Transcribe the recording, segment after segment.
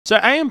So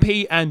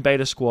AMP and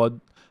Beta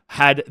Squad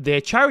had their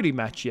charity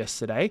match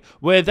yesterday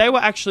where they were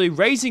actually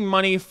raising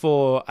money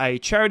for a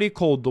charity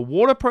called the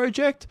Water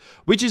Project,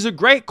 which is a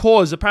great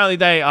cause. Apparently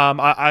they,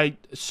 I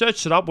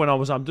searched it up when I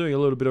was doing a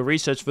little bit of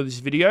research for this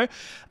video,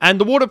 and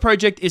the Water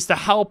Project is to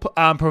help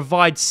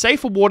provide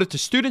safer water to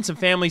students and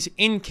families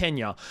in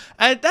Kenya.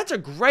 And that's a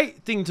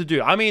great thing to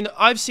do. I mean,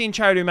 I've seen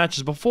charity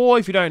matches before.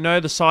 If you don't know,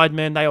 the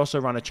Sidemen, they also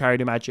run a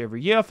charity match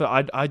every year.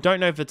 I don't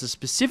know if it's a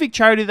specific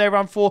charity they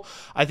run for.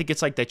 I think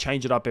it's like they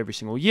change it up every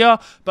single year.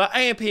 But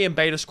AMP and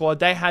Beta Squad,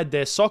 they had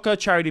their soccer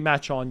charity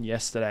match on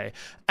yesterday,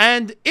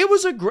 and it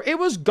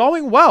was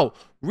going well,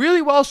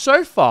 really well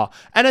so far.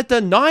 And at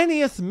the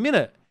 90th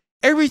minute,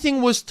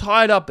 everything was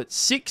tied up at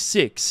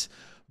 6-6.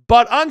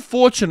 But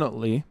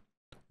unfortunately,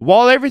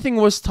 while everything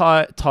was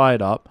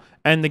tied up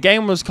and the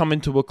game was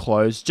coming to a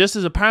close, just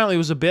as apparently it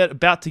was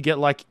about to get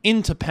like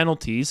into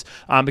penalties,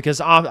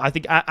 because I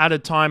think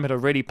added time had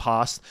already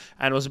passed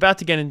and it was about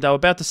to get in. They were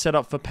about to set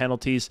up for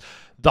penalties.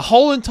 The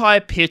whole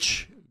entire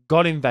pitch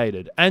got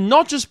invaded, and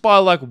not just by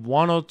like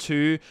one or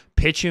two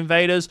pitch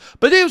invaders,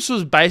 but this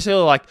was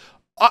basically like,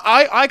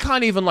 I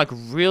can't even like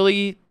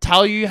really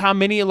tell you how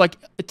many. Like,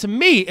 to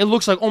me it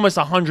looks like almost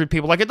 100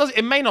 people. Like,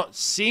 it may not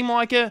seem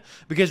like it,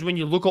 because when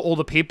you look at all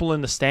the people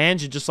in the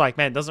stands, you're just like,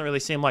 man, it doesn't really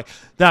seem like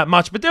that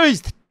much, but there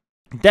is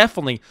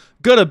definitely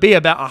gotta be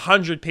about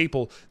 100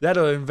 people that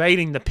are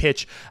invading the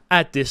pitch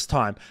at this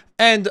time.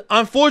 And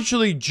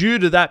unfortunately, due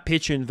to that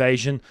pitch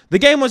invasion, the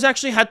game was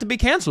actually had to be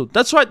cancelled.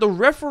 That's right, the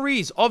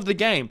referees of the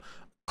game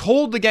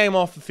called the game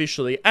off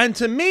officially. And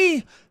to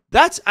me,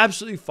 that's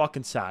absolutely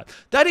fucking sad.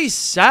 That is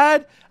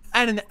sad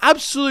and an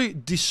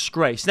absolute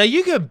disgrace. Now,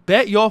 you can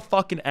bet your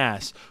fucking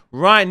ass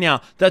right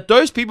now that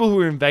those people who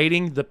are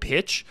invading the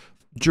pitch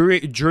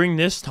during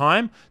this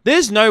time,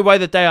 there's no way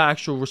that they are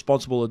actual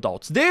responsible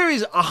adults. There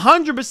is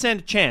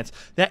 100% chance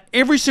that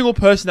every single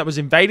person that was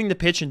invading the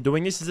pitch and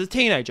doing this is a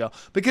teenager,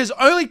 because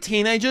only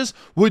teenagers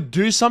would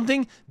do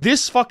something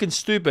this fucking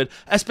stupid,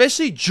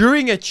 especially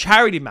during a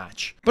charity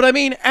match. But I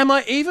mean, am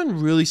I even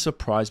really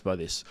surprised by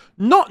this?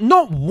 Not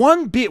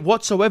one bit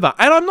whatsoever.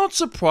 And I'm not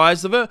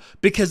surprised of it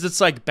because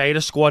it's like Beta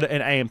Squad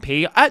and AMP.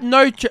 At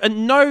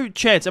no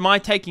chance am I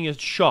taking a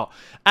shot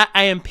at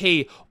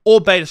AMP or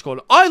Beta Squad.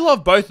 I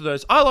love both of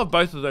those. I love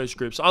both of those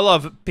groups. I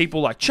love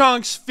people like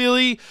Chunks,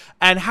 Philly,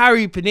 and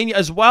Harry Panini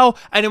as well.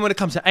 And then when it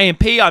comes to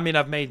AMP, I mean,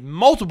 I've made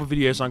multiple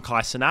videos on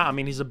Kai Cenat. I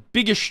mean, he's the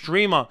biggest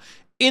streamer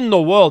in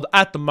the world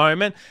at the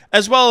moment,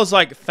 as well as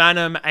like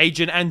Phantom,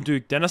 Agent, and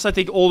Duke Dennis. I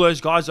think all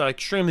those guys are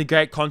extremely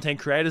great content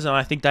creators, and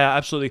I think they are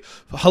absolutely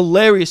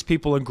hilarious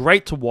people and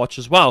great to watch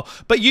as well.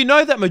 But you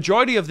know that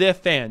majority of their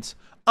fans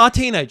are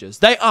teenagers.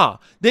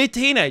 They're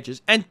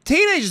teenagers. And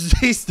teenagers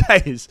these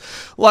days,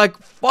 like,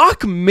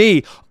 fuck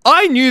me.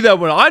 I know that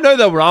when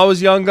I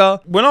was younger,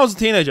 when I was a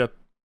teenager,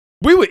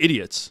 we were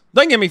idiots.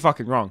 Don't get me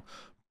fucking wrong.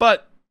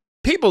 But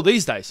people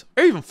these days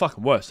are even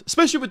fucking worse,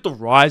 especially with the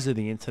rise of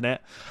the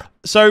internet.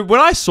 So when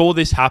I saw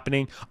this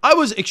happening, I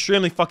was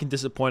extremely fucking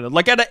disappointed.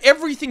 Like, out of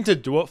everything to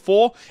do it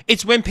for,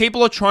 it's when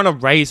people are trying to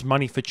raise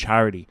money for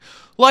charity.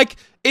 Like,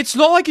 it's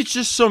not like it's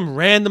just some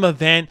random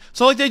event.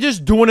 It's not like they're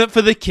just doing it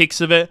for the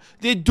kicks of it.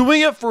 They're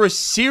doing it for a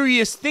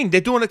serious thing.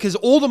 They're doing it because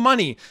all the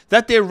money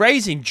that they're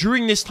raising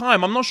during this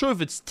time, I'm not sure if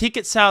it's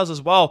ticket sales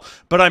as well,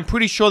 but I'm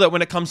pretty sure that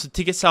when it comes to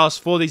ticket sales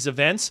for these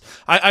events,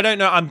 I don't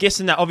know. I'm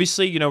guessing that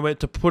obviously, you know,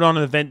 to put on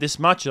an event this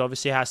much, it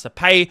obviously has to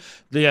pay.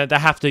 They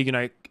have to, you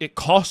know, it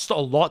costs a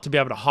lot to be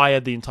able to hire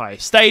the entire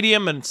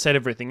stadium and set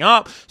everything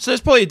up. So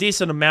there's probably a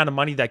decent amount of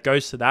money that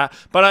goes to that.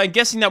 But I'm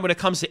guessing that when it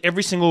comes to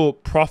every single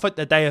profit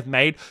that they have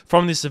made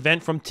from this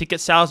event, from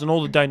ticket sales and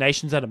all the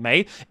donations that are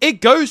made,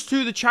 it goes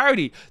to the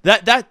charity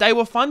that they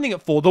were funding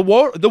it for, the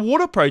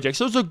water project.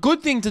 So it's a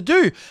good thing to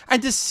do.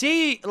 And to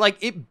see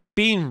like it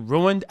being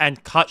ruined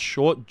and cut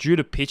short due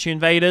to pitch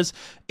invaders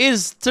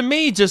is, to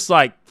me, just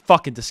like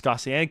fucking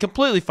disgusting and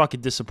completely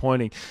fucking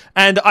disappointing.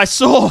 And I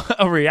saw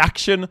a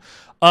reaction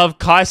of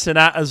Kai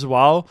Cenat as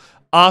well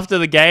after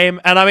the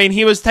game, and I mean,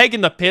 he was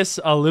taking the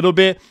piss a little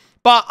bit,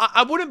 but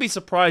I wouldn't be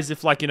surprised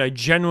if, like, you know,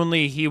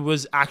 genuinely he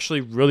was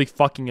actually really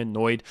fucking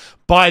annoyed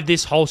by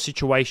this whole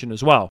situation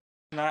as well.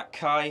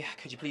 Kai,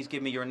 could you please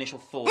give me your initial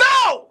thoughts?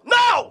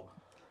 No!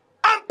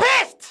 I'm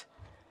pissed!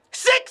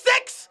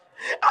 6-6!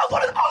 I was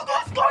gonna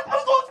score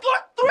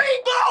 3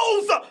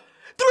 goals!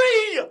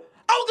 3!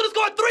 I was gonna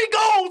score 3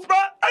 goals, bro!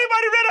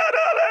 Everybody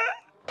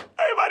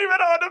ran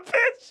on the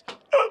pitch. It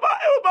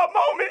was my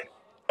moment.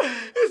 He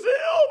said,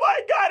 oh my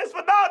God, it's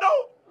Ronaldo,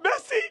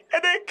 Messi,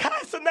 and then Kai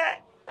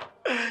Cenat.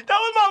 That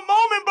was my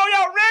moment, bro.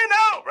 Y'all ran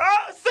out, bro.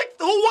 6.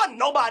 Who won?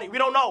 Nobody. We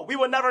don't know. We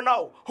will never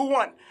know who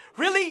won.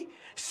 Really?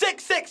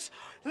 6-6.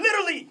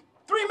 Literally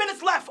 3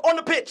 minutes left on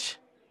the pitch.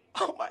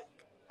 Oh my.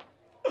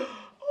 Oh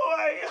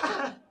my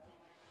God.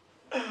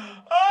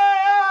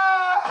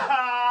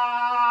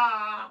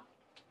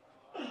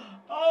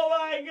 Oh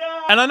my God.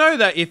 And I know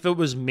that if it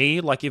was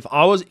me, like if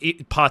I was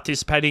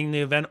participating in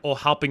the event or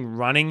helping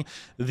running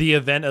the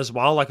event as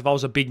well, like if I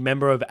was a big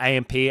member of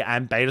AMP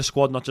and Beta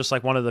Squad, not just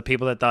like one of the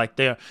people that like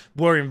they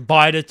were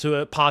invited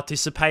to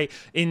participate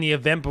in the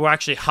event, but were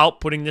actually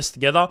helped putting this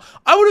together,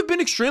 I would have been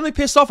extremely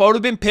pissed off. I would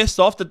have been pissed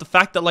off that the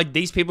fact that like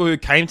these people who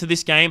came to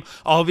this game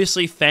are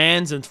obviously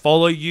fans and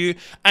follow you,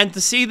 and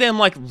to see them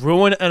like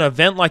ruin an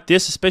event like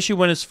this, especially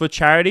when it's for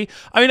charity,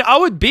 I mean, I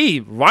would be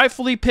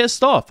rightfully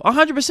pissed off.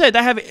 100%.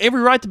 They have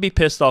every right to be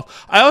pissed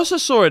off. I also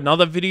saw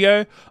another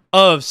video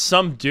of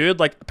some dude,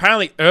 like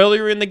apparently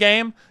earlier in the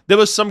game, there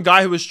was some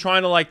guy who was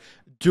trying to like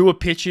do a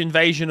pitch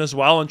invasion as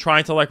well and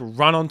trying to like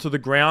run onto the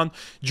ground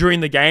during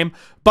the game,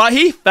 but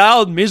he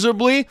failed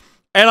miserably.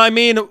 And I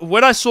mean,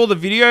 when I saw the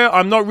video,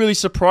 I'm not really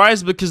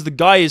surprised because the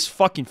guy is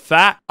fucking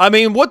fat. I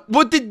mean, what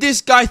did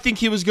this guy think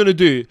he was gonna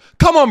do?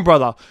 Come on,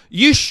 brother.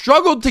 You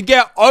struggled to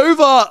get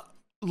over,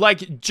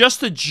 like, just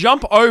to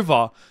jump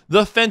over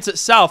the fence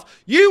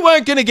itself. You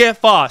weren't gonna get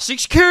far.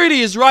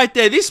 Security is right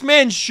there. This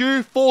man's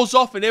shoe falls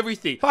off and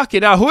everything. Fuck it,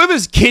 now,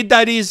 whoever's kid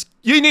that is,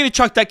 you need to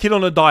chuck that kid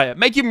on a diet.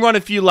 Make him run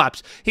a few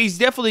laps. He's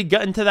definitely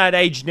getting to that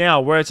age now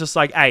where it's just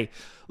like, hey,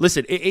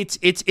 listen,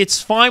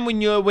 it's fine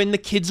when the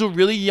kids are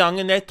really young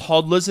and they're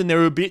toddlers and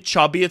they're a bit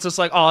chubby. It's just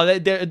like, oh,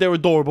 they're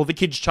adorable. The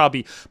kid's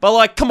chubby. But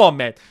like, come on,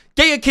 man.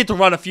 Get your kid to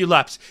run a few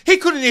laps. He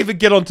couldn't even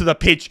get onto the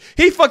pitch.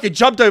 He fucking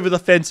jumped over the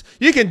fence.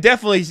 You can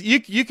definitely,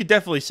 you could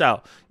definitely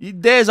sell.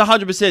 There's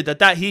 100%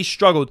 that he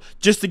struggled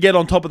just to get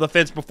on top of the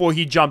fence before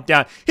he jumped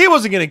down. He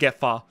wasn't going to get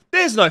far.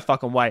 There's no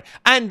fucking way.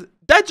 And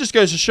that just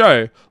goes to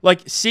show,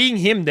 like, seeing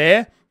him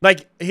there,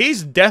 like,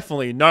 he's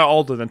definitely no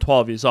older than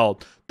 12 years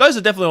old. Those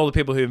are definitely all the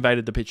people who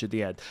invaded the pitch at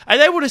the end. And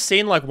they would have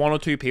seen like one or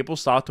two people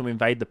start to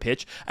invade the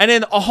pitch. And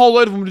then a whole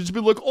load of them would just be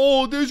like,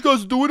 oh, these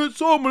guys are doing it,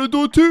 so I'm going to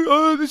do it too.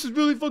 Oh, this is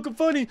really fucking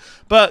funny.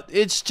 But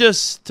it's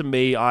just, to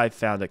me, I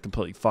found it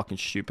completely fucking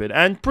stupid.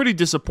 And pretty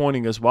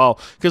disappointing as well.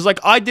 Because like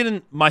I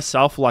didn't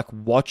myself like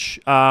watch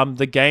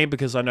the game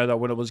because I know that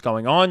when it was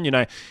going on, you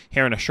know,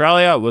 here in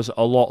Australia, it was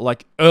a lot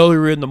like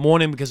earlier in the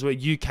morning because we're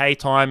UK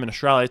time and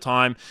Australia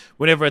time.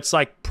 Whenever it's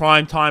like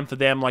prime time for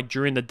them, like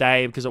during the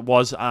day, because it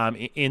was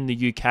in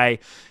the UK.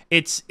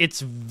 It's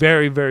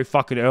very, very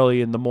fucking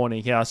early in the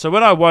morning here. So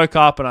when I woke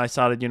up and I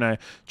started, you know,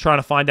 trying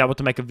to find out what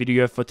to make a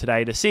video for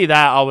today, to see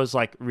that, I was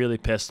like really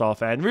pissed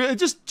off and really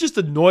just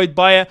annoyed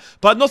by it,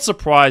 but not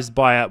surprised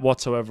by it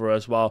whatsoever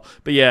as well.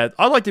 But yeah,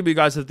 I'd like to be you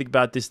guys to think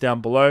about this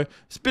down below.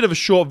 It's a bit of a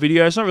short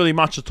video. It's not really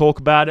much to talk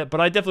about it,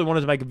 but I definitely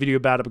wanted to make a video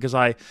about it because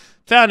I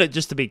found it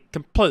just to be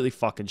completely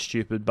fucking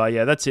stupid. But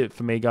yeah, that's it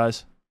for me,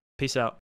 guys. Peace out.